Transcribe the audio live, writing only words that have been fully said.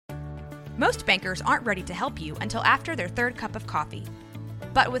Most bankers aren't ready to help you until after their third cup of coffee.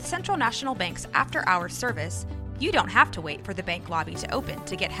 But with Central National Bank's after-hours service, you don't have to wait for the bank lobby to open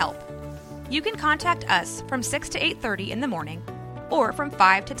to get help. You can contact us from 6 to 8:30 in the morning or from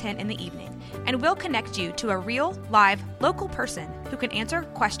 5 to 10 in the evening, and we'll connect you to a real, live, local person who can answer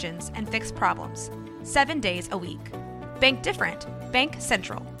questions and fix problems 7 days a week. Bank different. Bank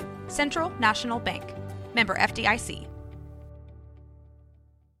Central. Central National Bank. Member FDIC.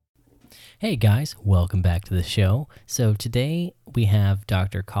 Hey guys, welcome back to the show. So today we have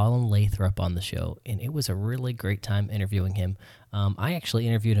Dr. Colin Lathrop on the show, and it was a really great time interviewing him. I actually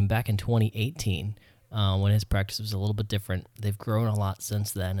interviewed him back in 2018 when his practice was a little bit different. They've grown a lot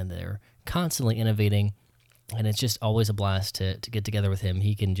since then, and they're constantly innovating, and it's just always a blast to get together with him.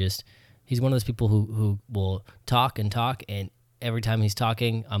 He's one of those people who will talk, and every time he's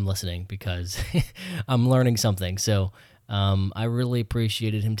talking, I'm listening because I'm learning something. So I really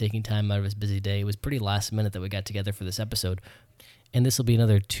appreciated him taking time out of his busy day. It was pretty last minute that we got together for this episode. And this will be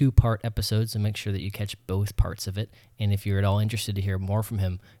another 2-part episode, so make sure that you catch both parts of it. And if you're at all interested to hear more from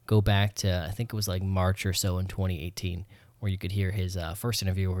him, go back to, I think it was like March or so in 2018, where you could hear his first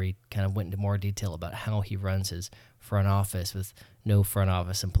interview where he kind of went into more detail about how he runs his front office with no front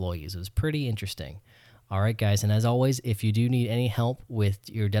office employees. It was pretty interesting. All right, guys, and as always, if you do need any help with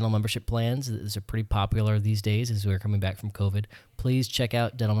your dental membership plans, these are pretty popular these days as we're coming back from COVID, please check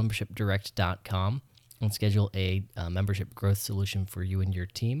out dentalmembershipdirect.com and schedule a membership growth solution for you and your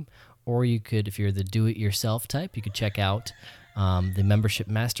team. Or you could, if you're the do-it-yourself type, you could check out the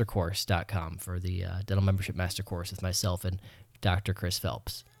membershipmastercourse.com for the dental membership master course with myself and Dr. Chris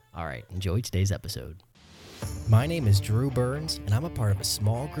Phelps. All right, enjoy today's episode. My name is Drew Burns, and I'm a part of a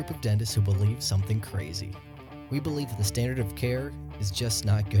small group of dentists who believe something crazy. We believe that the standard of care is just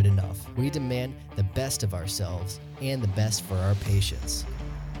not good enough. We demand the best of ourselves and the best for our patients.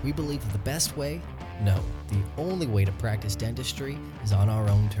 We believe that the best way? No, the only way to practice dentistry is on our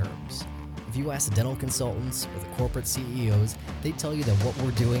own terms. If you ask the dental consultants or the corporate CEOs, they tell you that what we're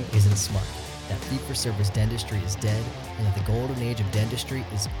doing isn't smart, that fee-for-service dentistry is dead, and that the golden age of dentistry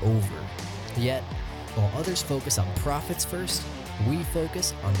is over. Yet, while others focus on profits first, we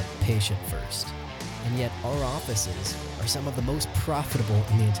focus on the patient first. And yet our offices are some of the most profitable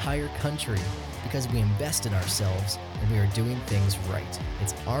in the entire country because we invest in ourselves and we are doing things right.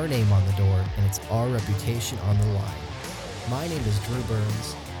 It's our name on the door and it's our reputation on the line. My name is Drew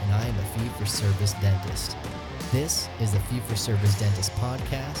Burns and I am a fee-for-service dentist. This is the Fee-for-Service Dentist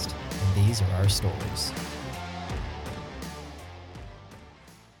Podcast, and these are our stories.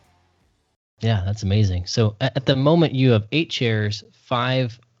 Yeah, that's amazing. So at the moment, you have 8 chairs,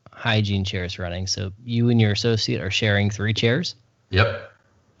 5 hygiene chairs running. So you and your associate are sharing 3 chairs? Yep.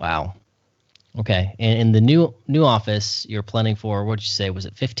 Wow. Okay. And in the new office, you're planning for, what did you say, was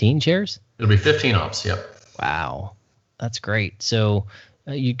it 15 chairs? It'll be 15 ops, yep. Wow. That's great. So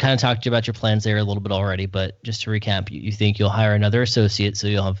you kind of talked about your plans there a little bit already, but just to recap, you think you'll hire another associate, so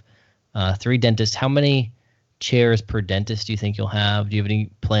you'll have 3 dentists. How many chairs per dentist do you think you'll have? Do you have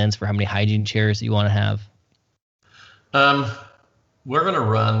any plans for how many hygiene chairs that you want to have? We're going to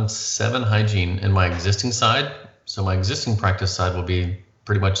run 7 hygiene in my existing side. So my existing practice side will be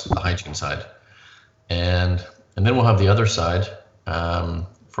pretty much the hygiene side. And then we'll have the other side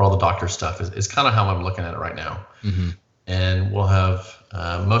for all the doctor stuff is kind of how I'm looking at it right now. Mm-hmm. And we'll have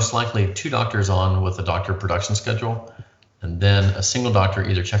most likely 2 doctors on with a doctor production schedule, and then a single doctor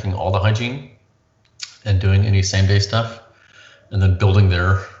either checking all the hygiene and doing any same day stuff, and then building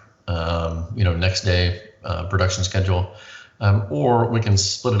their, next day production schedule. Or we can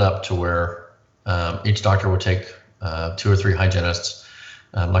split it up to where each doctor would take 2 or 3 hygienists,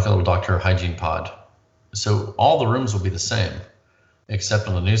 like a little doctor hygiene pod. So all the rooms will be the same, except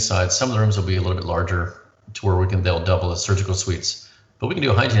on the new side, some of the rooms will be a little bit larger to where they'll double as surgical suites, but we can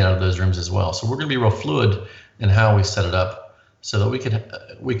do hygiene out of those rooms as well. So we're going to be real fluid in how we set it up, so that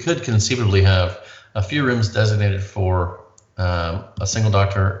we could conceivably have a few rooms designated for a single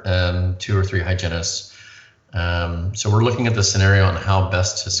doctor and 2 or 3 hygienists. So we're looking at the scenario on how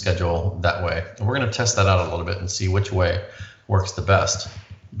best to schedule that way. And we're going to test that out a little bit and see which way works the best.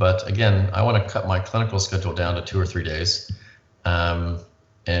 But again, I want to cut my clinical schedule down to 2 or 3 days.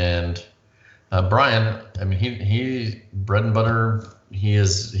 Brian, I mean, he bread and butter, he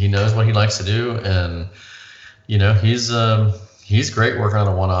knows what he likes to do. And, he's great working on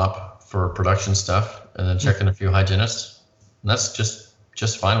a one-op for production stuff and then checking a few hygienists. And that's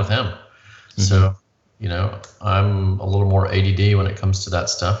just fine with him. Mm-hmm. So, I'm a little more ADD when it comes to that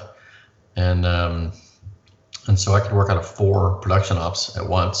stuff. And so I could work out of 4 production ops at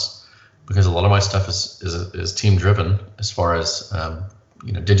once, because a lot of my stuff is team driven as far as,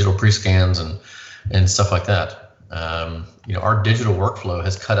 digital pre-scans and stuff like that. Our digital workflow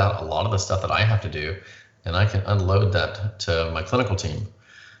has cut out a lot of the stuff that I have to do, and I can unload that to my clinical team.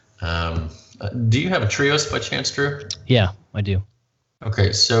 Do you have a Trios by chance, Drew? Yeah, I do.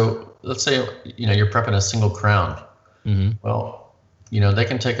 Okay, so let's say you're prepping a single crown. Mm-hmm. Well, they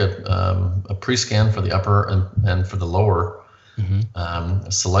can take a pre-scan for the upper and for the lower. Mm-hmm.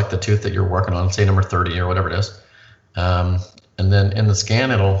 Select the tooth that you're working on, say number 30 or whatever it is, and then in the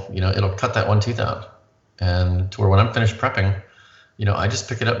scan it'll cut that one tooth out, and to where when I'm finished prepping, I just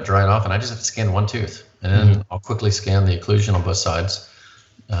pick it up, dry it off, and I just have to scan one tooth, and then mm-hmm. I'll quickly scan the occlusion on both sides,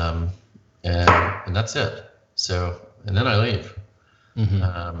 and that's it. So and then I leave.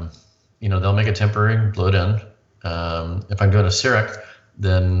 Mm-hmm. They'll make a temporary, blow it in. If I'm doing a CEREC,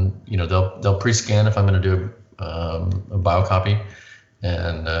 then they'll pre-scan if I'm going to do a biocopy,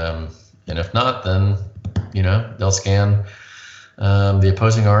 and if not, then they'll scan the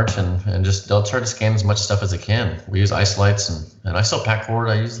opposing arch and just they'll try to scan as much stuff as they can. We use ice lights and I still pack forward.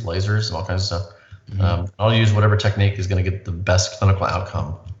 I use lasers and all kinds of stuff. Mm-hmm. I'll use whatever technique is going to get the best clinical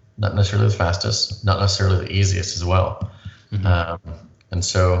outcome. Not necessarily the fastest, not necessarily the easiest as well. Mm-hmm. And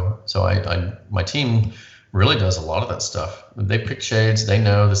so my team really does a lot of that stuff. They pick shades, they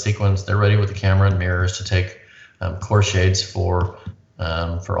know the sequence, they're ready with the camera and mirrors to take core shades for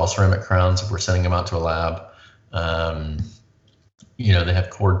all ceramic crowns if we're sending them out to a lab. They have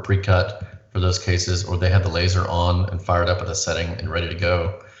cord pre-cut for those cases, or they have the laser on and fired up at the setting and ready to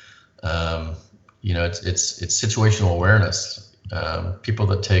go. It's situational awareness. People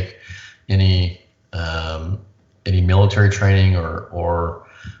that take any military training or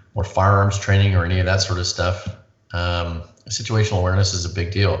firearms training or any of that sort of stuff, situational awareness is a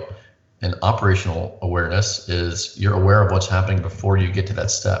big deal. And operational awareness is you're aware of what's happening before you get to that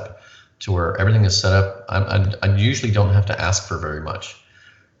step, to where everything is set up. I usually don't have to ask for very much.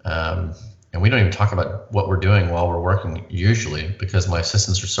 And we don't even talk about what we're doing while we're working usually, because my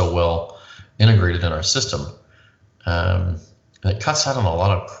assistants are so well integrated in our system. And it cuts out on a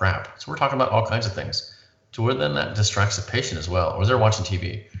lot of crap. So we're talking about all kinds of things, to where then that distracts the patient as well, or they're watching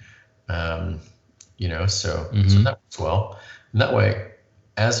TV. So that works well. And that way,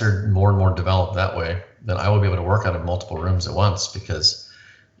 as they're more and more developed that way, then I will be able to work out of multiple rooms at once, because,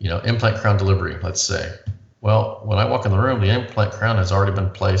 implant crown delivery, let's say. Well, when I walk in the room, the implant crown has already been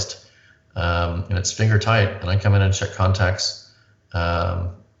placed, and it's finger tight, and I come in and check contacts.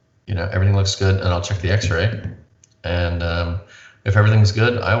 Everything looks good, and I'll check the x-ray. And if everything's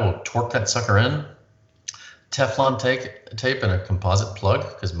good, I will torque that sucker in, Teflon tape and a composite plug,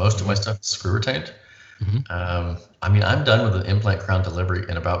 because most of my stuff is screw retained. Mm-hmm. I'm done with the implant crown delivery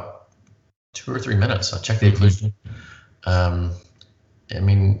in about 2 or 3 minutes. I'll check the occlusion.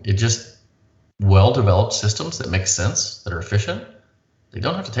 It just well-developed systems that make sense, that are efficient. They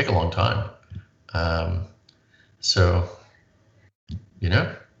don't have to take a long time.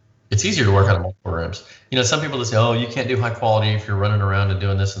 It's easier to work out of multiple rooms. Some people that say, oh, you can't do high quality if you're running around and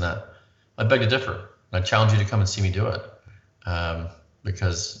doing this and that. I beg to differ. I challenge you to come and see me do it,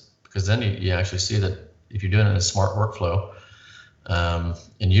 because then you actually see that if you're doing it in a smart workflow,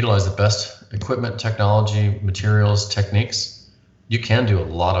 and utilize the best equipment, technology, materials, techniques, you can do a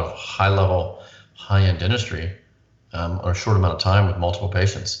lot of high-level, high-end dentistry in a short amount of time with multiple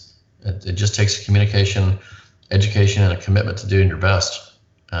patients. It just takes communication, education, and a commitment to doing your best.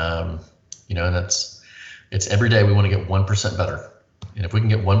 And it's every day we want to get 1% better. And if we can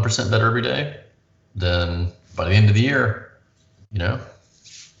get 1% better every day, then by the end of the year, you're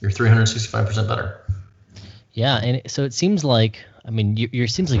 365% better. Yeah, and so it seems like, you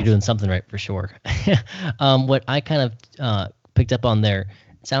seems like you're doing something right for sure. What I kind of picked up on there,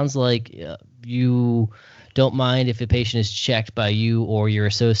 it sounds like you don't mind if a patient is checked by you or your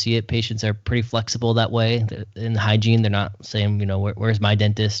associate. Patients are pretty flexible that way. In hygiene, they're not saying, where's my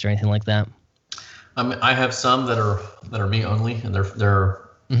dentist or anything like that. I have some that are me only, and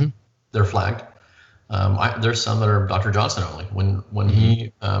they're flagged. There's some that are Dr. Johnson only. When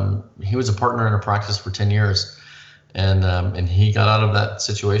he was a partner in a practice for 10 years, and he got out of that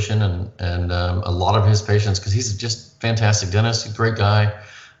situation, and a lot of his patients, because he's just fantastic dentist, a great guy,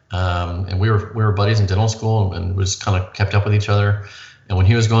 and we were buddies in dental school and was kind of kept up with each other. And when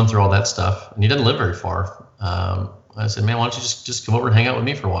he was going through all that stuff, and he didn't live very far, I said, man, why don't you just come over and hang out with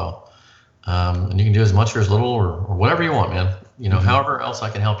me for a while, and you can do as much or as little or whatever you want, man. However else I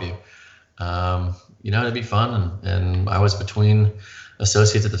can help you. It'd be fun, and I was between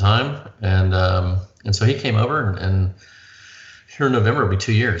associates at the time, and so he came over, and here in November it'll be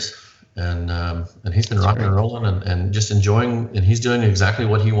 2 years, and he's been rocking and rolling and just enjoying, and he's doing exactly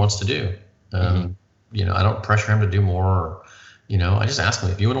what he wants to do. I don't pressure him to do more, or I just ask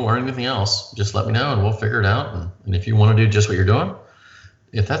them, if you want to learn anything else, just let me know and we'll figure it out. And if you want to do just what you're doing,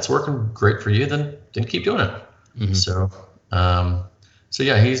 if that's working great for you, then keep doing it. Mm-hmm. So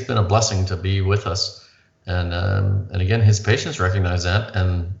yeah, he's been a blessing to be with us. And again, his patients recognize that,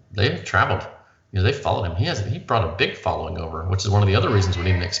 and they've traveled. They followed him. He brought a big following over, which is one of the other reasons we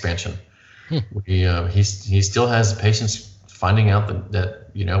need an expansion. He still has patients finding out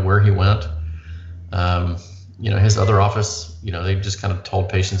that where he went. His other office, they just kind of told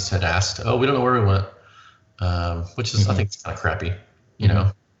patients, had asked, oh, we don't know where he went, which is, I think, it's kind of crappy,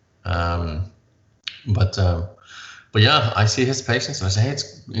 But yeah, I see his patients and I say, hey,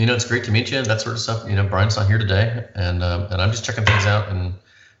 it's great to meet you, that sort of stuff. Brian's not here today, and I'm just checking things out. And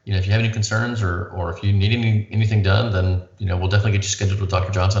if you have any concerns or if you need anything done, then we'll definitely get you scheduled with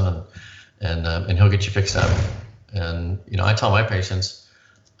Dr. Johnson, and he'll get you fixed up. And I tell my patients,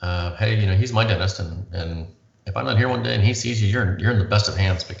 hey, he's my dentist, and if I'm not here one day and he sees you, you're in the best of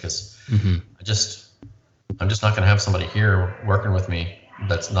hands, because I'm just not going to have somebody here working with me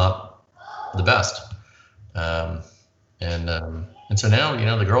that's not the best. And so now,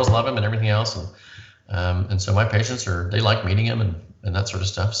 the girls love him and everything else. And so my patients they like meeting him and that sort of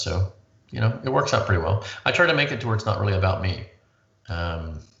stuff. So, it works out pretty well. I try to make it to where it's not really about me.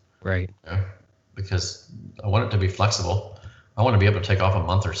 Right. Because I want it to be flexible. I want to be able to take off a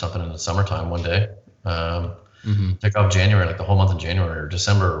month or something in the summertime one day. Take off January, like the whole month of January or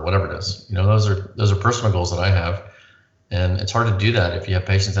December or whatever it is. Those are personal goals that I have. And it's hard to do that if you have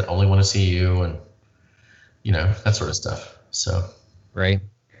patients that only want to see you and, that sort of stuff. So. Right.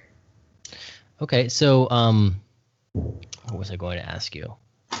 Okay. So, what was I going to ask you?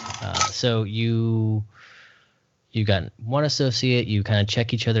 So you got one associate, you kind of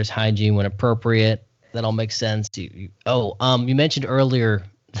check each other's hygiene when appropriate. That all makes sense. You mentioned earlier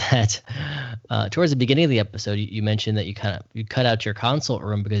that towards the beginning of the episode, you mentioned that you cut out your consult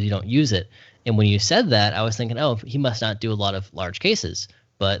room because you don't use it. And when you said that, I was thinking, oh, he must not do a lot of large cases.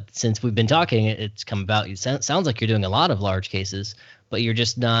 But since we've been talking, it's come about. It sounds like you're doing a lot of large cases, but you're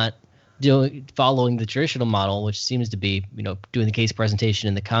just not following the traditional model, which seems to be, doing the case presentation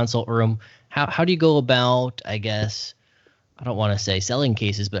in the consult room. How do you go about, I guess, I don't want to say selling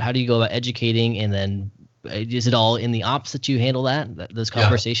cases, but how do you go about educating? And then is it all in the ops that you handle those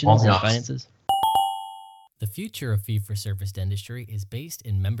conversations and finances? The future of fee-for-service dentistry is based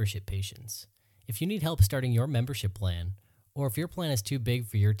in membership patients. If you need help starting your membership plan, or if your plan is too big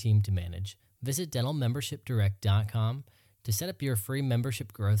for your team to manage, visit dentalmembershipdirect.com to set up your free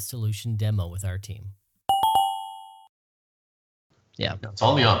membership growth solution demo with our team. Yeah. It's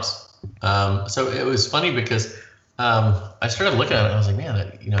all in the ops. So it was funny because I started looking at it and I was like, man,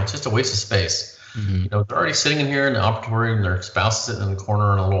 it's just a waste of space. They're already sitting in here in the operatory and their spouse is sitting in the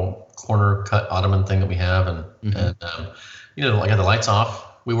corner in a little corner cut ottoman thing that we have. And I got the lights off.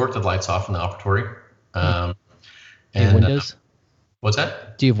 We worked with lights off in the operatory. Do you have windows? What's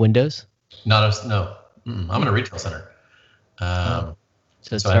that? Do you have windows? No. I'm in a retail center. So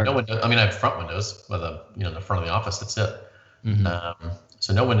I have no windows. I mean, I have front windows with the front of the office. That's it.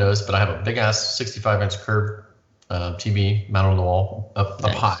 So no windows, but I have a big ass 65-inch curved TV mounted on the wall up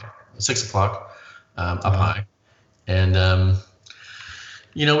high, 6 o'clock, up high. And,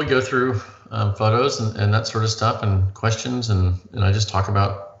 we go through photos and that sort of stuff and questions. And I just talk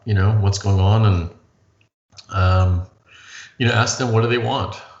about, what's going on and, ask them, what do they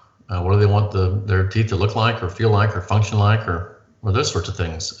want? What do they want their teeth to look like or feel like or function like or those sorts of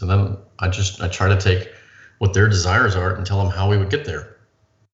things. And then I try to take what their desires are and tell them how we would get there.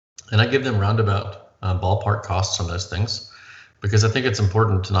 And I give them roundabout ballpark costs on those things because I think it's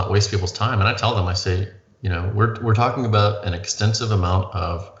important to not waste people's time. And I tell them, I say, we're talking about an extensive amount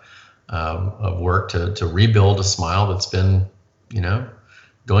of work to rebuild a smile that's been,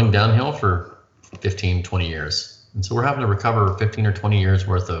 going downhill for 15, 20 years. And so we're having to recover 15 or 20 years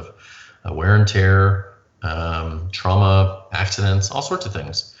worth of wear and tear, trauma, accidents, all sorts of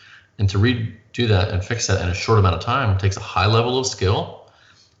things. And to redo that and fix that in a short amount of time takes a high level of skill.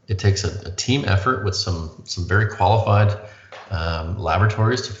 It takes a team effort with some very qualified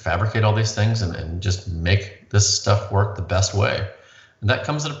laboratories to fabricate all these things and just make this stuff work the best way. And that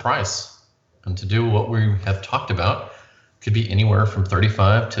comes at a price. And to do what we have talked about could be anywhere from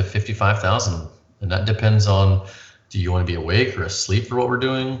 $35,000 to $55,000. And that depends on, do you want to be awake or asleep for what we're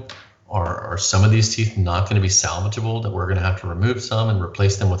doing? Or are some of these teeth not going to be salvageable, that we're going to have to remove some and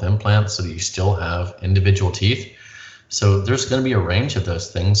replace them with implants so that you still have individual teeth? So there's going to be a range of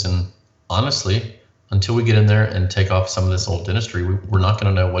those things. And honestly, until we get in there and take off some of this old dentistry, we're not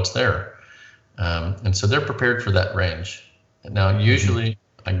going to know what's there. And so they're prepared for that range. Now, usually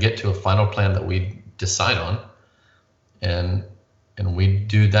I get to a final plan that we decide on. And and we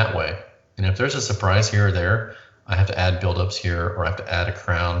do that way. And if there's a surprise here or there, I have to add buildups here, or I have to add a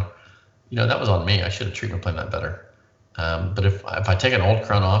crown. That was on me. I should have treatment planned that better. But if I take an old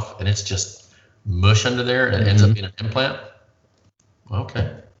crown off and it's just mush under there and it ends up being an implant,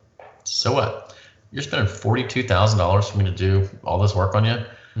 okay, so what? You're spending $42,000 for me to do all this work on you.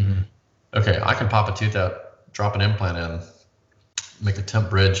 Okay, I can pop a tooth out, drop an implant in, make a temp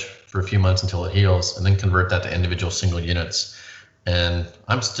bridge for a few months until it heals, and then convert that to individual single units. And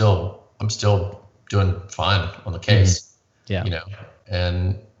I'm still doing fine on the case. Yeah.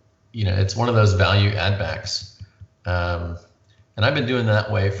 And it's one of those value add backs. And I've been doing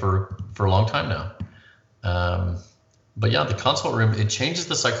that way for a long time now. But yeah, the consult room, it changes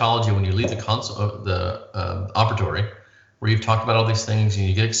the psychology when you leave the operatory, where you've talked about all these things and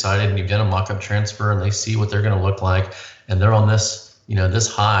you get excited and you've done a mock-up transfer and they see what they're going to look like, and they're on this, this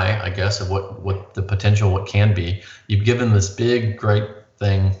high, I guess, of what the potential, what can be. You've given this big, great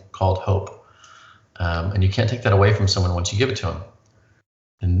thing called hope. And you can't take that away from someone once you give it to them.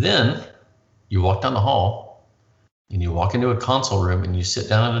 And then you walk down the hall and you walk into a console room and you sit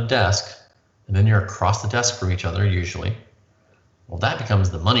down at a desk, and then you're across the desk from each other usually. Well, that becomes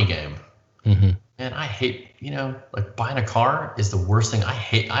the money game. And I hate, like buying a car is the worst thing.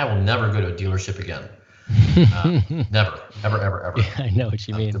 I will never go to a dealership again. Never, ever. Yeah, I know what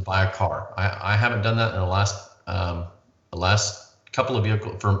you mean. To buy a car. I haven't done that in the last couple of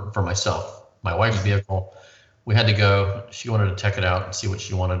vehicles for myself. My wife's vehicle, we had to go. She wanted to check it out and see what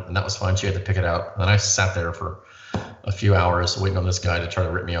she wanted, and that was fine. She had to pick it out. And then I sat there for a few hours waiting on this guy to try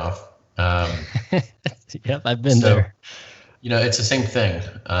to rip me off. Yep, I've been there. It's the same thing.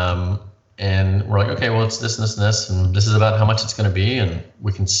 And we're like, okay, well, it's this and this and this, and this is about how much it's going to be, and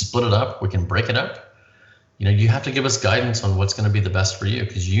we can split it up. We can break it up. You have to give us guidance on what's going to be the best for you,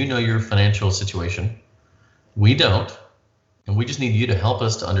 because your financial situation. We don't. And we just need you to help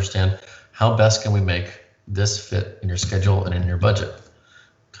us to understand how best can we make this fit in your schedule and in your budget.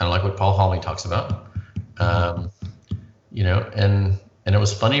 Kind of like what Paul Hawley talks about. And it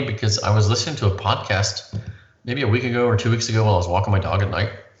was funny because I was listening to a podcast maybe a week ago or 2 weeks ago while I was walking my dog at night.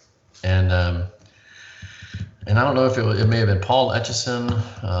 And I don't know if it may have been Paul Etchison,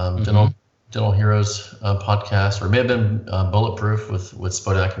 Dental Heroes podcast, or it may have been Bulletproof with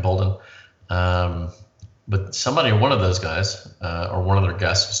Spodak and Bolden. But somebody, one of those guys, or one of their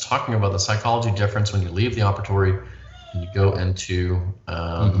guests, was talking about the psychology difference when you leave the operatory and you go into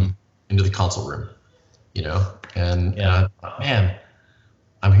the consult room, And I thought, man,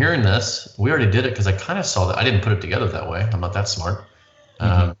 I'm hearing this. We already did it because I kind of saw that. I didn't put it together that way. I'm not that smart.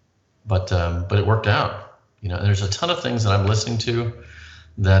 But it worked out, and there's a ton of things that I'm listening to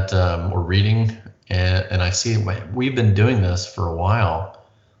that or reading, and I see we've been doing this for a while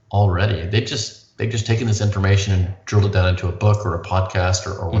already. They've just taken this information and drilled it down into a book or a podcast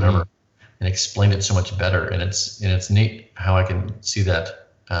or whatever, and explained it so much better. And it's neat how I can see that.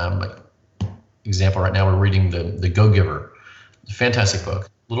 Like example, right now we're reading the Go Giver, a fantastic book,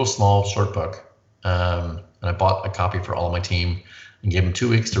 little small short book, and I bought a copy for all of my team and gave them 2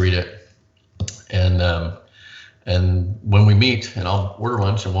 weeks to read it. And when we meet, and I'll order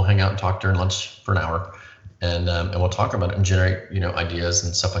lunch and we'll hang out and talk during lunch for an hour, and we'll talk about it and generate ideas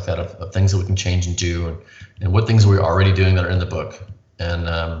and stuff like that of things that we can change and do, and what things we're already doing that are in the book.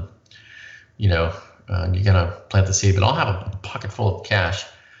 And you gotta plant the seed, but I'll have a pocket full of cash,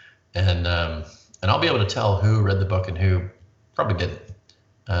 and I'll be able to tell who read the book and who probably didn't,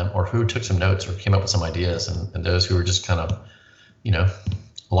 or who took some notes or came up with some ideas, and those who were just kind of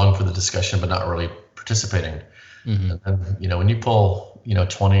along for the discussion but not really participating. And when you pull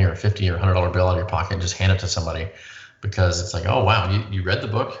 20 or 50 or $100 bill out of your pocket and just hand it to somebody, because it's like, oh wow, you read the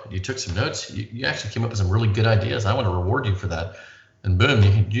book, you took some notes, you actually came up with some really good ideas, I want to reward you for that, and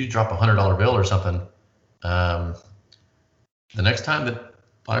boom, you drop a $100 bill or something. The next time that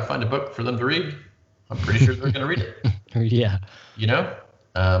I find a book for them to read, I'm pretty sure they're going to read it. Yeah.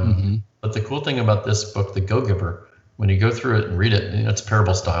 But the cool thing about this book, The Go Giver, when you go through it and read it, it's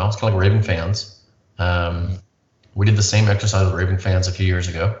parable style. It's kind of like Raving Fans. We did the same exercise with Raving Fans a few years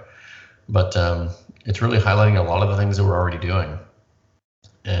ago, but it's really highlighting a lot of the things that we're already doing.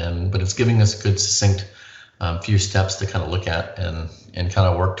 But it's giving us a good, succinct few steps to kind of look at and kind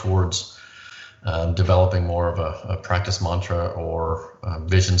of work towards developing more of a practice mantra or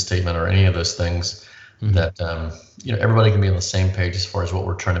vision statement or any of those things that everybody can be on the same page as far as what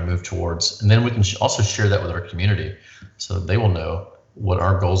we're trying to move towards. And then we can also share that with our community so that they will know what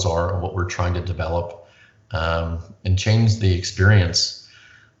our goals are and what we're trying to develop, and change the experience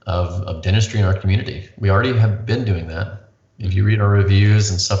of dentistry in our community. We already have been doing that. If you read our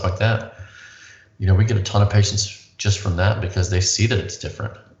reviews and stuff like that, we get a ton of patients just from that because they see that it's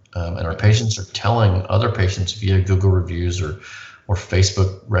different. And our patients are telling other patients via Google reviews or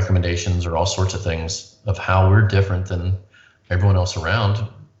Facebook recommendations or all sorts of things of how we're different than everyone else around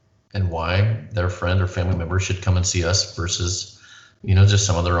and why their friend or family member should come and see us versus, just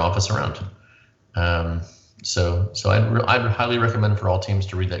some other office around. So I'd highly recommend for all teams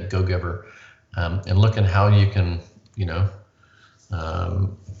to read that Go Giver and look at how you can,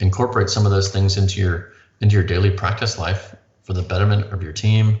 incorporate some of those things into your daily practice life for the betterment of your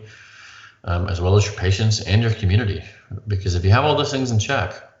team, as well as your patients and your community. Because if you have all those things in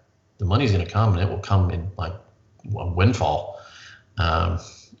check, the money's going to come, and it will come in like a windfall.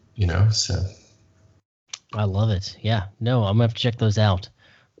 So. I love it. Yeah, no, I'm gonna have to check those out.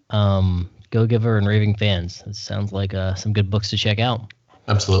 Go Giver and Raving Fans. It sounds like some good books to check out.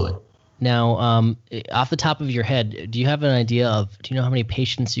 Absolutely. Now, off the top of your head, do you have an idea do you know how many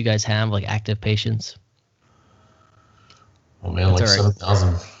patients you guys have, like active patients? Oh man, like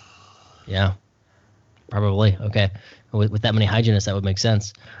 7,000. Yeah, probably. Okay. With that many hygienists, that would make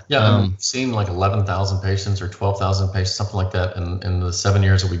sense. Yeah, I'm seeing like 11,000 patients or 12,000 patients, something like that in the 7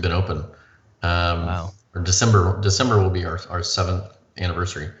 years that we've been open. Wow. Or December will be our 7th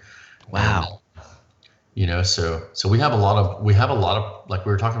anniversary. Wow. And, so we have a lot of, like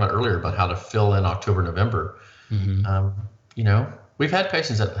we were talking about earlier about how to fill in October, November. Mm-hmm. We've had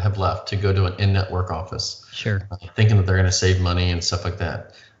patients that have left to go to an in-network office. Sure. Thinking that they're going to save money and stuff like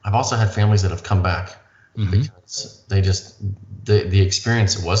that. I've also had families that have come back because they just, the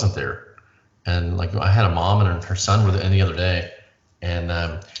experience wasn't there. And like I had a mom and her son were in the other day, and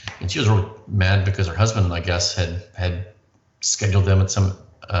she was really mad because her husband, I guess, had scheduled them at some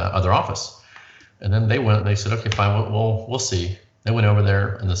other office. And then they went and they said, okay, fine, we'll see. They went over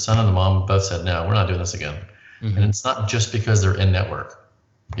there, and the son and the mom both said, no, we're not doing this again. Mm-hmm. And it's not just because they're in network,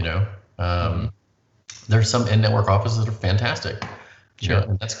 There's some in-network offices that are fantastic,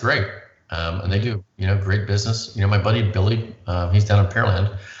 and that's great. And they do, great business. My buddy Billy, he's down in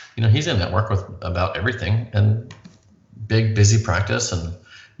Pearland. He's in network with about everything and big, busy practice. And,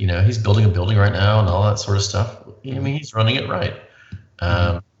 he's building a building right now and all that sort of stuff. He's running it right.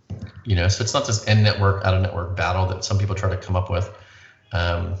 So it's not this in-network, out-of-network battle that some people try to come up with.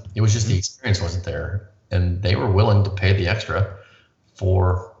 It was just the experience wasn't there. And they were willing to pay the extra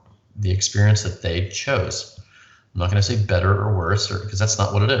for the experience that they chose. I'm not going to say better or worse, because that's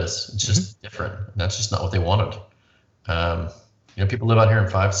not what it is. It's just different. And that's just not what they wanted. People live out here in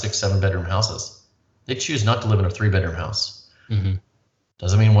 5, 6, 7 bedroom houses. They choose not to live in a 3-bedroom house. Mm-hmm.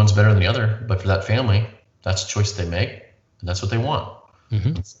 Doesn't mean one's better than the other, but for that family, that's a choice they make, and that's what they want.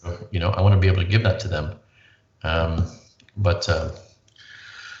 Mm-hmm. So, I want to be able to give that to them. It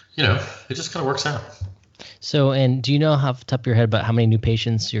just kind of works out. So, and do you know off the top of your head about how many new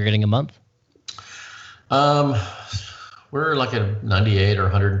patients you're getting a month? We're like at 98 or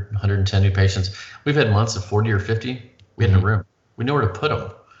 100, 110 new patients. We've had months of 40 or 50. We had no room. We knew where to put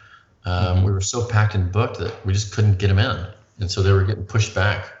them. We were so packed and booked that we just couldn't get them in. And so they were getting pushed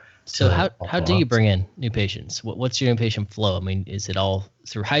back. So how do you bring in new patients? What's your new patient flow? I mean, is it all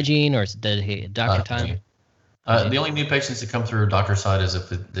through hygiene or is it dedicated doctor time? The only new patients that come through doctor side is if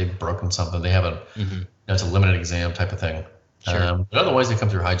they've broken something. They have it's a limited exam type of thing. Sure. But otherwise they come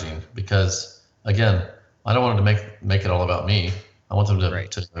through hygiene because, again, I don't want them to make it all about me. I want them to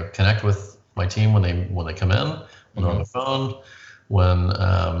connect with my team when they come in, when they're on the phone, when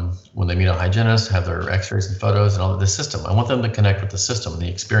they meet a hygienist, have their x-rays and photos and all the system. I want them to connect with the system and the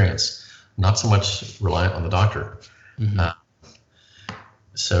experience, not so much reliant on the doctor. And I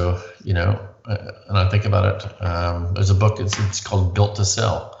think about it, there's a book, it's called Built to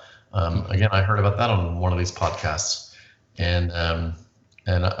Sell. Again, I heard about that on one of these podcasts, and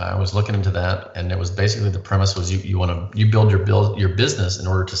I was looking into that, and it was basically the premise was you build your business in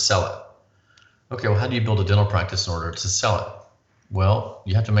order to sell it. Okay, well, how do you build a dental practice in order to sell it? Well,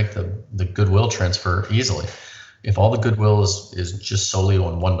 you have to make the goodwill transfer easily. If all the goodwill is just solely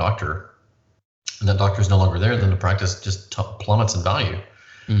on one doctor, and that doctor is no longer there, then the practice just plummets in value.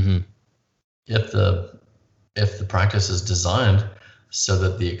 Mm-hmm. If the practice is designed so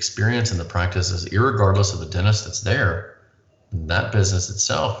that the experience in the practice is irregardless of the dentist that's there, that business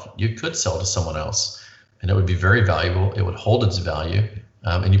itself, you could sell to someone else, and it would be very valuable. It would hold its value,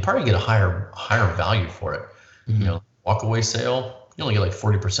 and you probably get a higher value for it. Mm-hmm. Walk-away sale, you only get like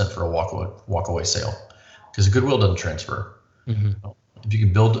 40% for a walk-away sale because the goodwill doesn't transfer. Mm-hmm. If you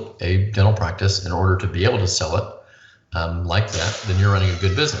can build a dental practice in order to be able to sell it like that, then you're running a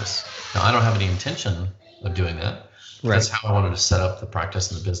good business. Now, I don't have any intention of doing that. Right. That's how I wanted to set up the practice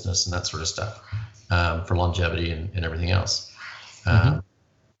and the business and that sort of stuff for longevity and everything else. Okay.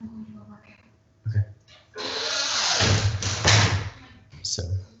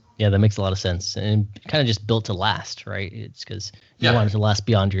 Yeah, that makes a lot of sense, and kind of just built to last, right? It's because you Yeah. want it to last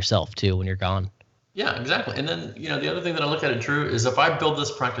beyond yourself too when you're gone. Yeah, exactly. And then, the other thing that I look at it, Drew, is if I build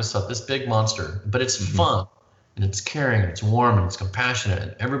this practice up, this big monster, but it's fun and it's caring and it's warm and it's compassionate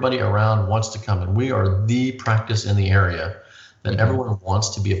and everybody around wants to come, and we are the practice in the area that everyone wants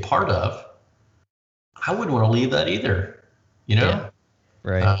to be a part of, I wouldn't want to leave that either, Yeah,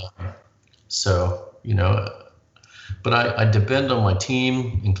 right. So, but I depend on my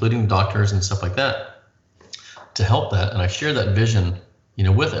team, including doctors and stuff like that, to help that. And I share that vision,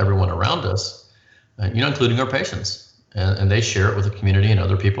 with everyone around us, including our patients, and they share it with the community and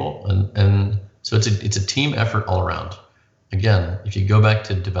other people. And so it's a team effort all around. Again, if you go back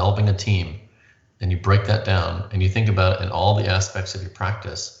to developing a team and you break that down and you think about it in all the aspects of your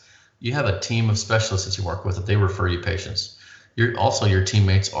practice, you have a team of specialists that you work with that they refer you patients. Your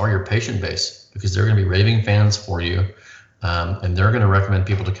teammates are your patient base, because they're going to be raving fans for you. And they're going to recommend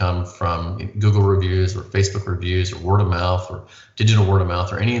people to come from Google reviews or Facebook reviews or word of mouth or digital word of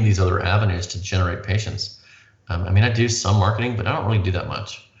mouth or any of these other avenues to generate patients. I do some marketing, but I don't really do that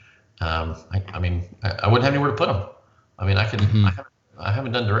much. I wouldn't have anywhere to put them. I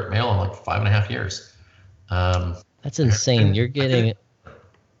haven't done direct mail in like 5.5 years. That's insane. You're getting,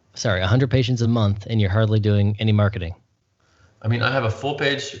 100 patients a month, and you're hardly doing any marketing. I have a full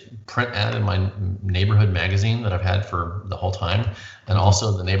page print ad in my neighborhood magazine that I've had for the whole time, and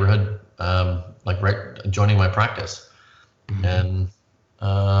also the neighborhood, right adjoining my practice. And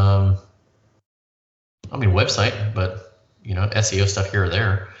website, but SEO stuff here or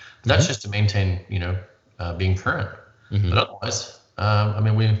there. That's just to maintain being current. But otherwise,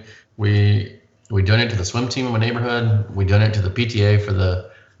 we donate to the swim team in my neighborhood. We donate to the PTA for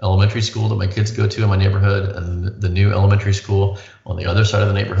the elementary school that my kids go to in my neighborhood, and the new elementary school on the other side of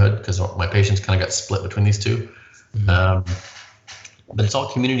the neighborhood, because my patients kind of got split between these two. But it's all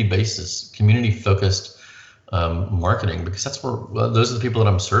community focused marketing, because that's where those are the people that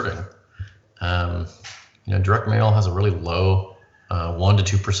I'm serving. Direct mail has a really low 1%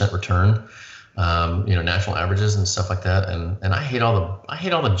 to 2% return. National averages and stuff like that, and I hate all the I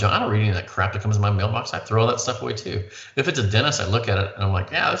don't read any of that crap that comes in my mailbox. I throw all that stuff away too. If it's a dentist, I look at it and I'm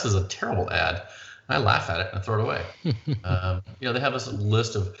like, yeah, this is a terrible ad. And I laugh at it and I throw it away. They have this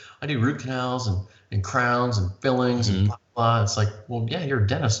list of, I do root canals and crowns and fillings and blah blah. It's like, well, yeah, you're a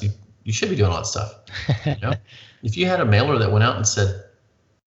dentist. You should be doing all that stuff. If you had a mailer that went out and said,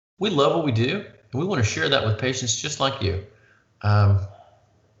 we love what we do and we want to share that with patients just like you,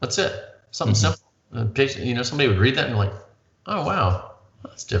 that's it. Something simple. Somebody would read that and be like, oh, wow,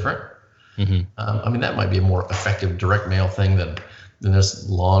 that's different. That might be a more effective direct mail thing than this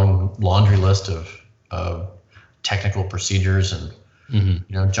long laundry list of technical procedures and,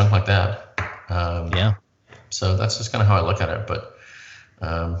 junk like that. So that's just kind of how I look at it. But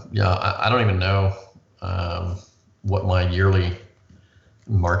I don't even know what my yearly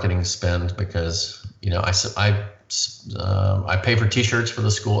marketing spend, because, I pay for T-shirts for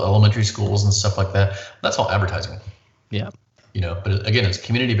the elementary schools and stuff like that. That's all advertising. Yeah. But again, it's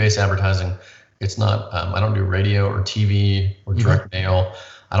community-based advertising. It's not. I don't do radio or TV or direct mail.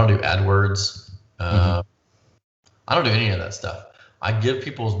 I don't do AdWords. I don't do any of that stuff. I give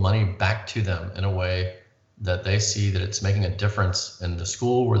people's money back to them in a way that they see that it's making a difference in the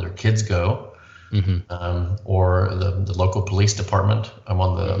school where their kids go, or the local police department. I'm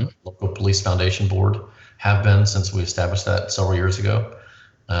on the local police foundation board. Have been since we established that several years ago.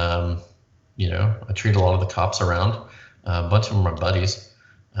 I treat a lot of the cops around. A bunch of them are buddies,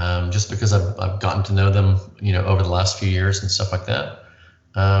 just because I've gotten to know them, over the last few years and stuff like that.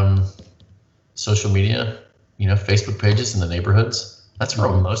 Social media, Facebook pages in the neighborhoods. That's where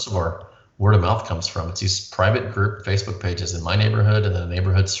most of our word of mouth comes from. It's these private group Facebook pages in my neighborhood and the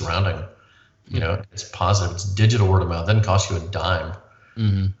neighborhood surrounding. It's positive. It's digital word of mouth. It doesn't cost you a dime.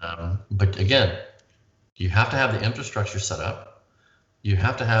 But again, you have to have the infrastructure set up. You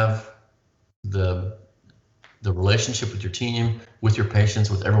have to have the relationship with your team, with your patients,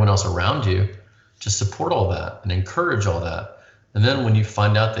 with everyone else around you to support all that and encourage all that. And then when you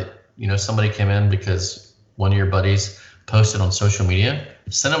find out that, somebody came in because one of your buddies posted on social media,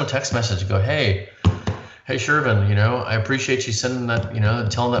 send them a text message and go, hey, Shervin, I appreciate you sending that,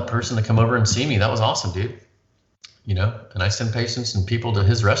 telling that person to come over and see me. That was awesome, dude. And I send patients and people to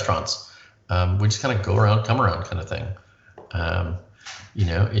his restaurants. We just kind of go around, come around kind of thing.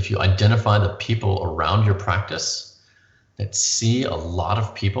 If you identify the people around your practice that see a lot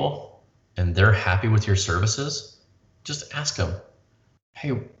of people and they're happy with your services, just ask them,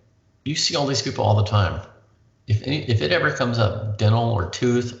 hey, you see all these people all the time. If it ever comes up, dental or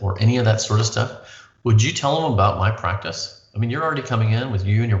tooth or any of that sort of stuff, would you tell them about my practice? I mean, you're already coming in with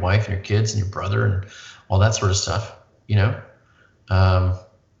you and your wife and your kids and your brother and all that sort of stuff, you know.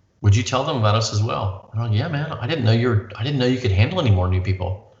 Would you tell them about us as well? I'm like, yeah, man, I didn't know you could handle any more new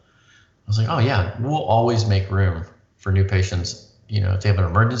people. I was like, oh yeah, we'll always make room for new patients. You know, if they have an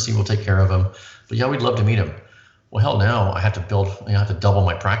emergency, we'll take care of them. But yeah, we'd love to meet them. Well, hell, now I have to double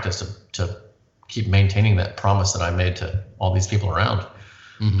my practice to keep maintaining that promise that I made to all these people around,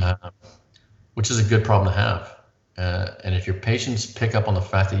 which is a good problem to have. And if your patients pick up on the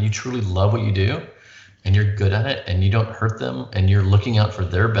fact that you truly love what you do and you're good at it and you don't hurt them and you're looking out for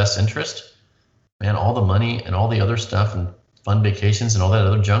their best interest, man, all the money and all the other stuff and fun vacations and all that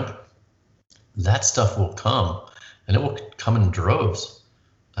other junk, that stuff will come, and it will come in droves.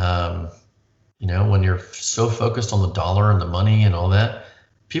 You know, when you're so focused on the dollar and the money and all that,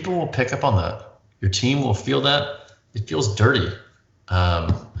 people will pick up on that. Your team will feel that. It feels dirty.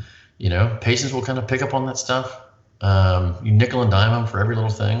 You know, patients will kind of pick up on that stuff. You nickel and dime them for every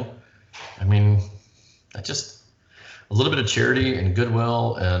little thing. I mean, that just a little bit of charity and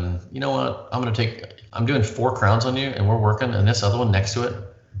goodwill. And you know what? I'm doing 4 crowns on you, and we're working, and this other one next to it,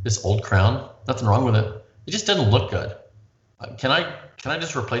 this old crown, nothing wrong with it. It just doesn't look good. Can I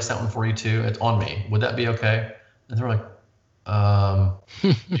just replace that one for you too? It's on me. Would that be okay? And they're like,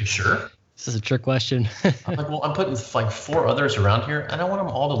 you sure? This is a trick question. I'm like, well, I'm putting like 4 others around here, and I want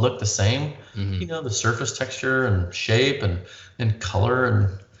them all to look the same. You know, the surface texture and shape and color,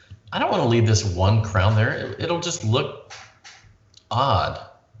 and I don't want to leave this one crown there. It'll just look odd,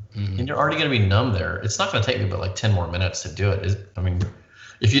 and you're already going to be numb there. It's not going to take me but like 10 more minutes to do it. I mean,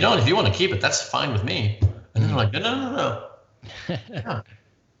 if you want to keep it, that's fine with me. And then they're like, no. Yeah.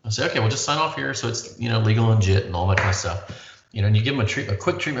 I say, okay, we'll just sign off here so it's, you know, legal and legit and all that kind of stuff. You know, and you give them a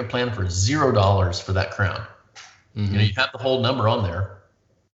quick treatment plan for $0 for that crown. You know, you have the whole number on there.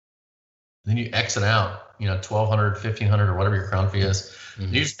 Then you exit out, you know, $1,200, $1,500 or whatever your crown fee is.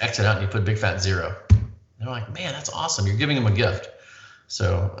 You just exit out and you put a big fat 0. And they're like, man, that's awesome. You're giving them a gift.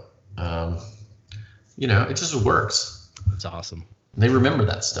 So, you know, it just works. That's awesome. They remember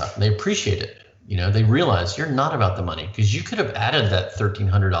that stuff and they appreciate it. You know, they realize you're not about the money, because you could have added that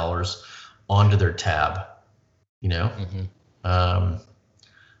 $1,300 onto their tab, you know?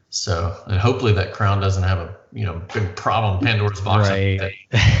 So, and hopefully that crown doesn't have a, you know, big problem, Pandora's box. Right.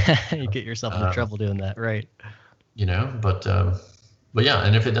 You get yourself into trouble doing that. Right. You know, but yeah.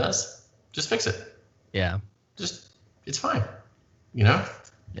 And if it does, just fix it. Yeah. It's fine. You know?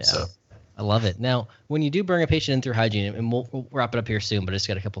 Yeah. So. I love it. Now, when you do bring a patient in through hygiene, and we'll wrap it up here soon, but I just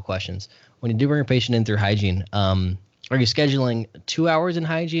got a couple questions. When you do bring a patient in through hygiene, are you scheduling 2 hours in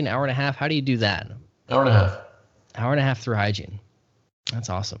hygiene, hour and a half? How do you do that? Hour and a half. Hour and a half through hygiene. That's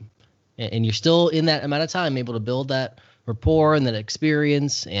awesome. And you're still in that amount of time able to build that rapport and that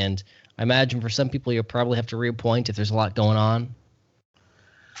experience. And I imagine for some people, you'll probably have to reappoint if there's a lot going on.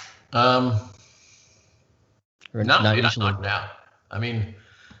 Not knocked out. I mean,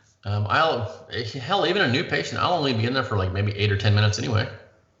 even a new patient, I'll only be in there for like maybe 8 or 10 minutes anyway.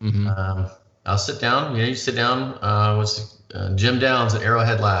 I'll sit down. You know, you sit down. Jim Downs at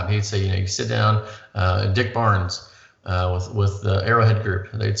Arrowhead Lab? He'd say, you know, you sit down. Dick Barnes with the Arrowhead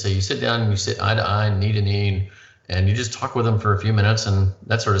group, they'd say you sit down and you sit eye to eye, knee to knee, and you just talk with them for a few minutes and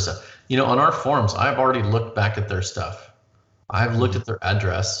that sort of stuff. You know, on our forms, I've already looked back at their stuff. I've looked at their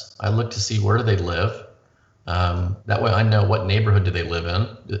address. I look to see where do they live. That way I know what neighborhood do they live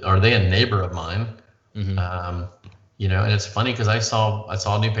in. Are they a neighbor of mine? You know, and it's funny because I saw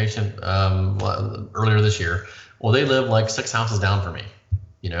a new patient earlier this year. Well, they live like 6 houses down from me,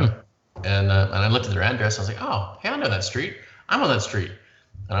 you know, and I looked at their address. I was like, oh, hey, I know that street. I'm on that street.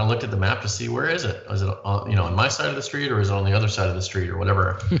 And I looked at the map to see where is it? Is it on, you know, on my side of the street, or is it on the other side of the street, or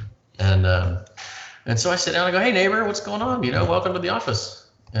whatever? And so I sit down and I go, hey neighbor, what's going on? You know, welcome to the office.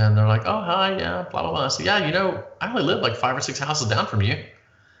 And they're like, oh, hi, yeah, blah, blah, blah. I said, yeah, you know, I only live like 5 or 6 houses down from you.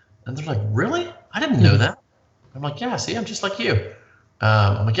 And they're like, really? I didn't know that. I'm like, yeah, see, I'm just like you.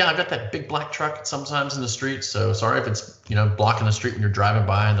 I'm like, yeah, I've got that big black truck sometimes in the street. So sorry if it's, you know, blocking the street when you're driving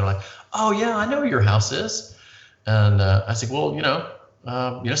by. And they're like, oh yeah, I know where your house is. And I said, well, you know,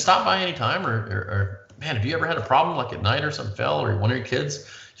 stop by anytime, or man, have you ever had a problem like at night or something fell, or one of your kids,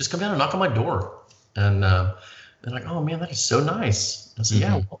 just come down and knock on my door. And they're like, oh man, that is so nice. I said,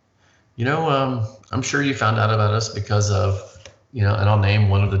 yeah, well, you know, I'm sure you found out about us because of, you know, and I'll name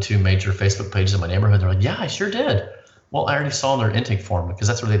one of the 2 major Facebook pages in my neighborhood. They're like, yeah, I sure did. Well, I already saw in their intake form, because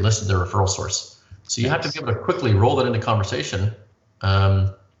that's where they listed their referral source. So you have to be able to quickly roll that into conversation,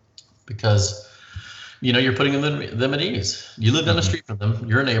 because, you know, you're putting them at ease. You live down the street from them.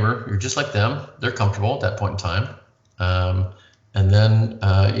 You're a neighbor. You're just like them. They're comfortable at that point in time. And then,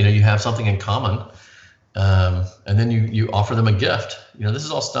 you know, you have something in common. And then you offer them a gift. This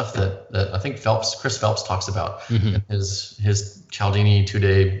is all stuff that I think Chris Phelps talks about in his Cialdini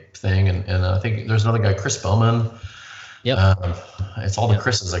 2-day thing. And I think there's another guy, Chris Bowman. Yep. It's all the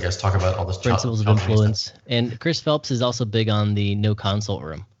Chris's, I guess, talk about all this principles of influence. Stuff. And Chris Phelps is also big on the no consult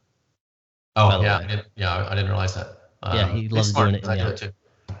room. Oh, yeah. I didn't realize that. He loves doing it. I do it too.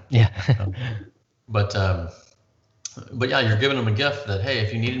 Yeah. But yeah, you're giving them a gift that, hey,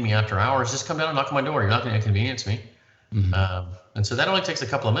 if you needed me after hours, just come down and knock on my door. You're not going to inconvenience me. And so that only takes a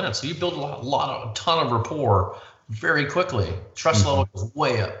couple of minutes. So you build a ton of rapport very quickly. Trust level goes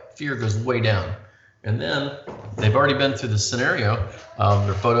way up. Fear goes way down. And then they've already been through the scenario,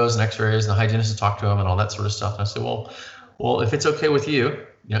 their photos and x-rays, and the hygienist has talked to them and all that sort of stuff. And I said, well, if it's okay with you,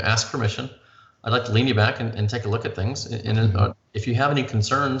 ask permission. I'd like to lean you back and take a look at things. And if you have any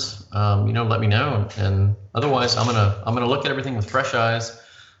concerns, let me know. And otherwise, I'm gonna look at everything with fresh eyes,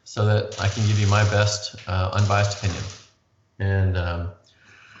 so that I can give you my best unbiased opinion.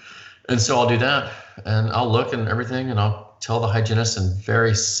 And so I'll do that, and I'll look and everything, and I'll tell the hygienist in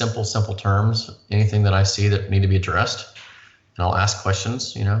very simple terms anything that I see that need to be addressed. And I'll ask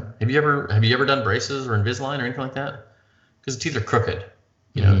questions. Have you ever done braces or Invisalign or anything like that? Because the teeth are crooked.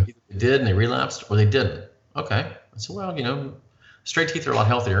 Either they did and they relapsed, or they didn't. Okay. I said, well, straight teeth are a lot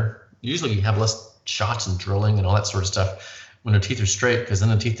healthier. Usually you have less shots and drilling and all that sort of stuff when their teeth are straight, because then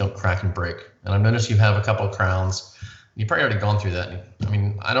the teeth don't crack and break. And I've noticed you have a couple of crowns. You've probably already gone through that. I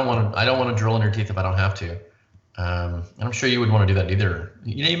mean, I don't want to drill in your teeth if I don't have to. And I'm sure you wouldn't want to do that either.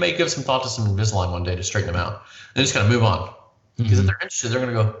 You may give some thought to some Invisalign one day to straighten them out. And just kind of move on. Because if they're interested, they're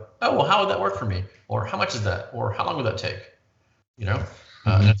going to go, oh, well, how would that work for me? Or how much is that? Or how long would that take?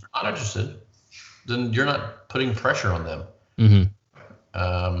 And if they're not interested, then you're not putting pressure on them.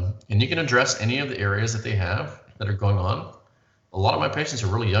 And you can address any of the areas that they have that are going on. A lot of my patients are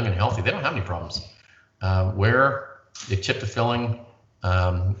really young and healthy. They don't have any problems. Where they chipped a filling,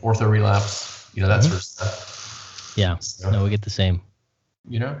 ortho relapse, that sort of stuff. Yeah, so, no, we get the same.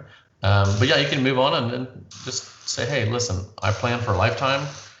 But yeah, you can move on and just say, hey, listen, I plan for a lifetime.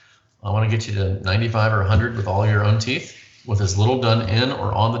 I want to get you to 95 or 100 with all your own teeth, with as little done in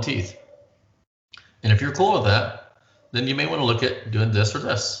or on the teeth. And if you're cool with that, then you may want to look at doing this or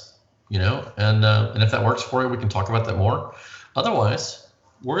this, and if that works for you, we can talk about that more. Otherwise,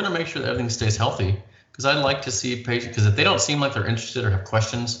 we're going to make sure that everything stays healthy, because I'd like to see patients, because if they don't seem like they're interested or have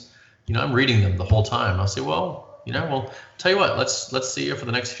questions, I'm reading them the whole time. I'll say, well, tell you what, let's see you for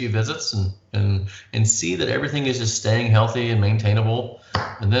the next few visits and see that everything is just staying healthy and maintainable.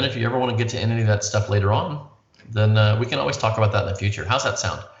 And then if you ever want to get to any of that stuff later on, then we can always talk about that in the future. How's that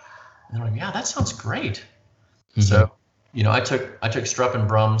sound? And I'm like, yeah, that sounds great. So, I took Strupp and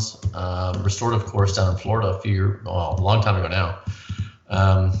Brum's restorative course down in Florida a long time ago now.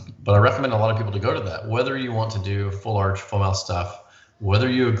 But I recommend a lot of people to go to that, whether you want to do full arch, full mouth stuff, whether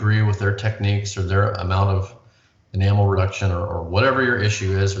you agree with their techniques or their amount of enamel reduction or whatever your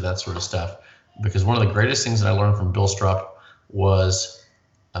issue is or that sort of stuff. Because one of the greatest things that I learned from Bill Strupp was,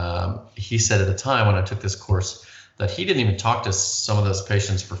 he said at the time when I took this course that he didn't even talk to some of those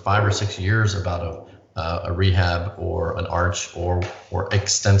patients for 5 or 6 years about a rehab or an arch or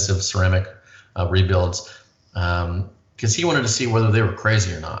extensive ceramic rebuilds, because he wanted to see whether they were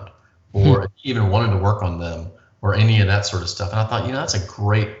crazy or not, or even wanted to work on them or any of that sort of stuff. And I thought, that's a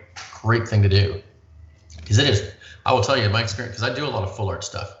great thing to do, because it is. I will tell you, in my experience, because I do a lot of full arch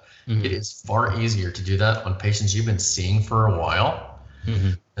stuff, it is far easier to do that on patients you've been seeing for a while.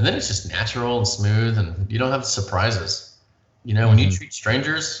 And then it's just natural and smooth, and you don't have surprises. When you treat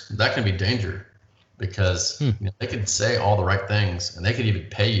strangers, that can be danger, because they could say all the right things and they could even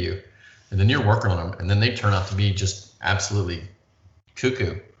pay you, and then you're working on them, and then they turn out to be just absolutely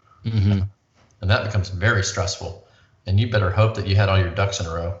cuckoo. And that becomes very stressful, and you better hope that you had all your ducks in a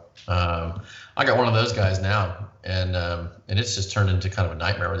row. I got one of those guys now, and it's just turned into kind of a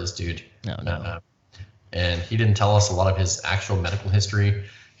nightmare with this dude. And he didn't tell us a lot of his actual medical history.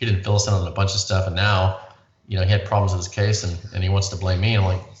 He didn't fill us in on a bunch of stuff. And now, he had problems with his case, and he wants to blame me. I'm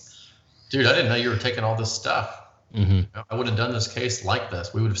like, dude, I didn't know you were taking all this stuff. I would have done this case like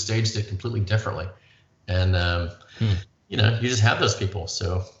this. We would have staged it completely differently. And, you just have those people.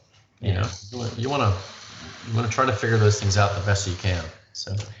 So, you want to try to figure those things out the best you can.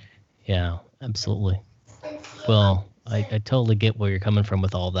 So. Yeah, absolutely. Well, I totally get where you're coming from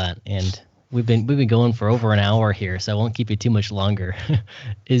with all that. And we've been going for over an hour here, so I won't keep you too much longer.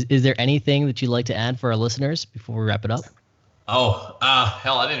 Is there anything that you'd like to add for our listeners before we wrap it up? Oh,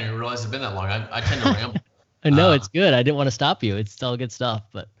 hell, I didn't even realize it's been that long. I tend to ramble. No, it's good. I didn't want to stop you. It's all good stuff.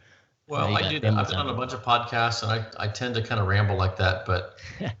 But Well, I do that. I've been on a bunch of podcasts, and I tend to kind of ramble like that. But,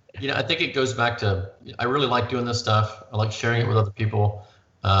 I think it goes back to, I really like doing this stuff. I like sharing it with other people.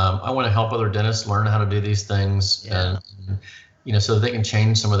 I want to help other dentists learn how to do these things, and so that they can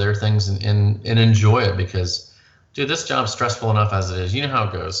change some of their things and enjoy it, because, dude, this job's stressful enough as it is. You know how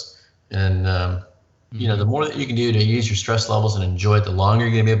it goes. And, the more that you can do to ease your stress levels and enjoy it, the longer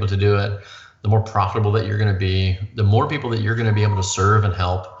you're going to be able to do it, the more profitable that you're going to be, the more people that you're going to be able to serve and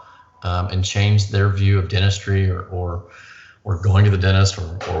help, and change their view of dentistry or going to the dentist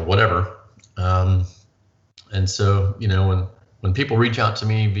or whatever. And so, when people reach out to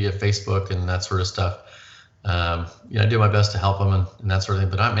me via Facebook and that sort of stuff, I do my best to help them and that sort of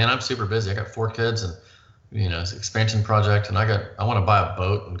thing. But I'm super busy. I got 4 kids and, it's an expansion project, and I want to buy a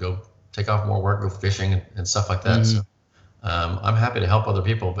boat and go take off more work, go fishing and stuff like that. So I'm happy to help other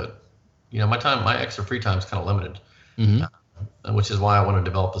people, but my extra free time is kind of limited, which is why I want to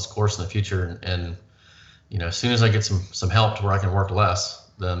develop this course in the future. And as soon as I get some help to where I can work less,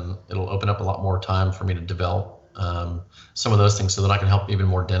 then it'll open up a lot more time for me to develop some of those things so that I can help even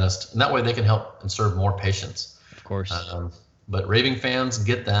more dentists, and that way they can help and serve more patients. Of course. But raving fans,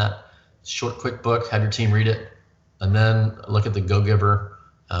 get that short, quick book, have your team read it, and then look at the Go Giver.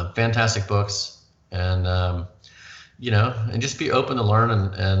 Fantastic books, and and just be open to learn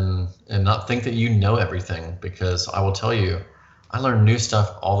and not think that you know everything, because I will tell you, I learn new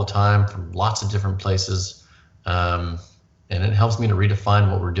stuff all the time from lots of different places, and it helps me to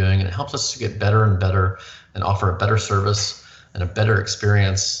redefine what we're doing, and it helps us to get better and better and offer a better service and a better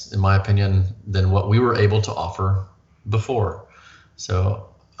experience, in my opinion, than what we were able to offer before. So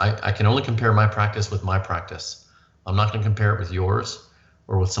I can only compare my practice with my practice. I'm not going to compare it with yours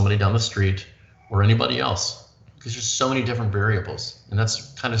or with somebody down the street or anybody else, because there's so many different variables. And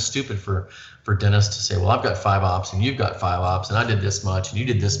that's kind of stupid for dentists to say, well, I've got 5 ops and you've got 5 ops and I did this much and you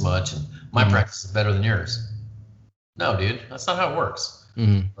did this much and my practice is better than yours. No, dude, that's not how it works.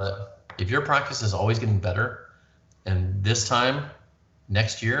 But if your practice is always getting better, and this time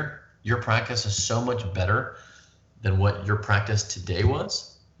next year, your practice is so much better than what your practice today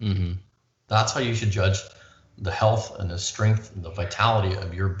was, that's how you should judge the health and the strength and the vitality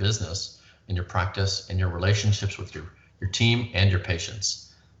of your business and your practice and your relationships with your team and your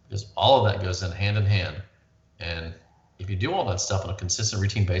patients, because all of that goes in hand. And if you do all that stuff on a consistent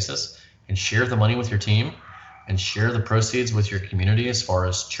routine basis and share the money with your team and share the proceeds with your community as far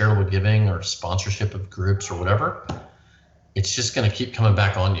as charitable giving or sponsorship of groups or whatever, it's just going to keep coming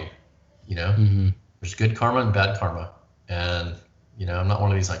back on you. There's good karma and bad karma. And, I'm not one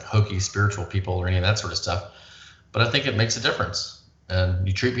of these like hokey spiritual people or any of that sort of stuff. But I think it makes a difference, and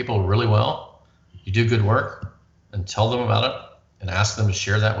you treat people really well, you do good work, and tell them about it, and ask them to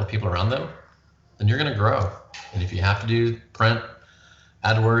share that with people around them, then you're going to grow. And if you have to do print,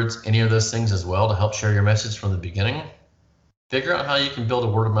 AdWords, any of those things as well to help share your message from the beginning, figure out how you can build a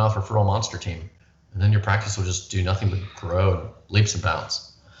word of mouth referral monster team, and then your practice will just do nothing but grow leaps and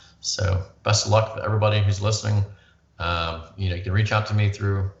bounds. So best of luck to everybody who's listening. You can reach out to me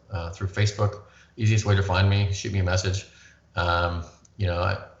through Facebook. Easiest way to find me, shoot me a message. I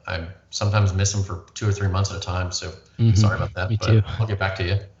sometimes miss them for 2 or 3 months at a time, so sorry about that. Me but too. I'll get back to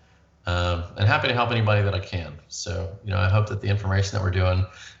you. And happy to help anybody that I can. So, I hope that the information that we're doing,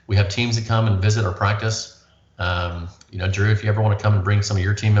 we have teams that come and visit our practice. Drew, if you ever want to come and bring some of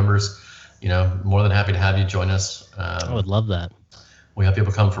your team members, more than happy to have you join us. I would love that. We have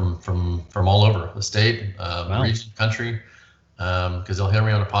people come from all over the state, region, country. Because they'll hear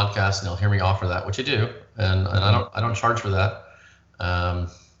me on a podcast and they'll hear me offer that, which I do, and I don't charge for that. And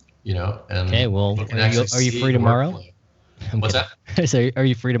okay, well, are you free tomorrow? What's that? So are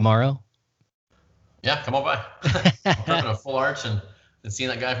you free tomorrow? Yeah, come on by. I'm having a full arch and seeing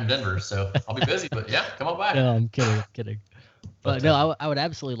that guy from Denver, so I'll be busy. But yeah, come on by. No, I'm kidding. But no, I would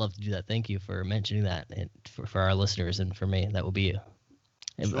absolutely love to do that. Thank you for mentioning that, and for our listeners and for me. That will be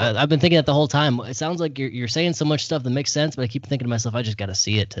Sure. I've been thinking that the whole time. It sounds like you're saying so much stuff that makes sense, but I keep thinking to myself, I just got to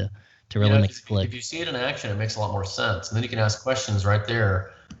see it to really make it click. If you see it in action, it makes a lot more sense. And then you can ask questions right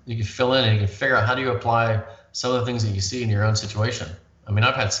there. You can fill in and you can figure out how do you apply some of the things that you see in your own situation. I mean,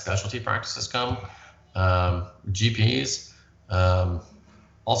 I've had specialty practices come, GPs,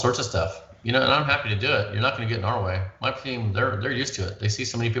 all sorts of stuff. And I'm happy to do it. You're not going to get in our way. My team, they're used to it. They see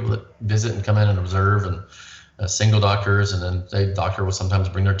so many people that visit and come in and observe, and single doctors, and then the doctor will sometimes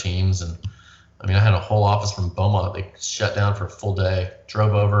bring their teams. And I mean, I had a whole office from Beaumont. They shut down for a full day,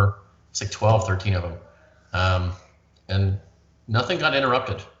 drove over. It's like 12, 13 of them. And nothing got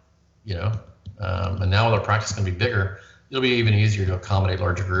interrupted, and now with our practice going to be bigger, it'll be even easier to accommodate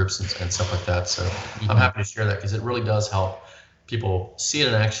larger groups and stuff like that. So I'm happy to share that, because it really does help people see it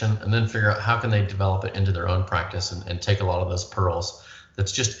in action and then figure out how can they develop it into their own practice and take a lot of those pearls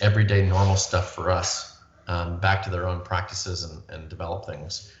that's just everyday normal stuff for us back to their own practices and develop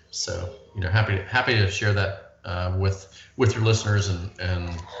things. So, happy to share that with your listeners and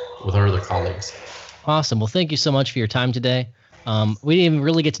with our other colleagues. Awesome. Well, thank you so much for your time today. We didn't even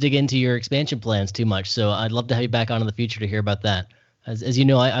really get to dig into your expansion plans too much, so I'd love to have you back on in the future to hear about that. As you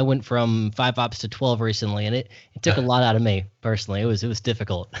know, I went from 5 ops to 12 recently, and it took a lot out of me personally. It was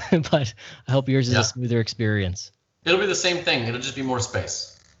difficult, but I hope yours is a smoother experience. It'll be the same thing. It'll just be more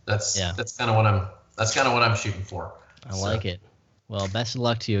space. That's kind of what I'm shooting for. I like it. Well, best of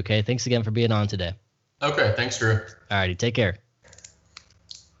luck to you. Okay, thanks again for being on today. Okay, thanks, Drew. All righty, take care.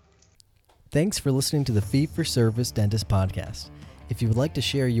 Thanks for listening to the Fee-for-Service Dentist Podcast. If you would like to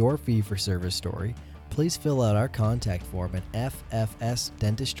share your fee-for-service story, please fill out our contact form at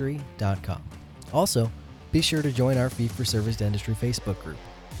ffsdentistry.com. Also, be sure to join our Fee-for-Service Dentistry Facebook group.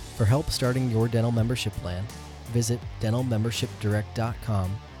 For help starting your dental membership plan, visit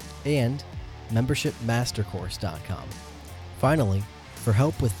dentalmembershipdirect.com and membershipmastercourse.com. Finally, for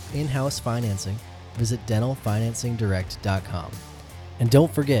help with in-house financing, visit dentalfinancingdirect.com. And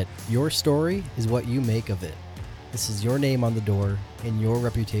don't forget, your story is what you make of it. This is your name on the door and your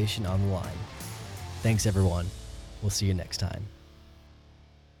reputation on the line. Thanks, everyone. We'll see you next time.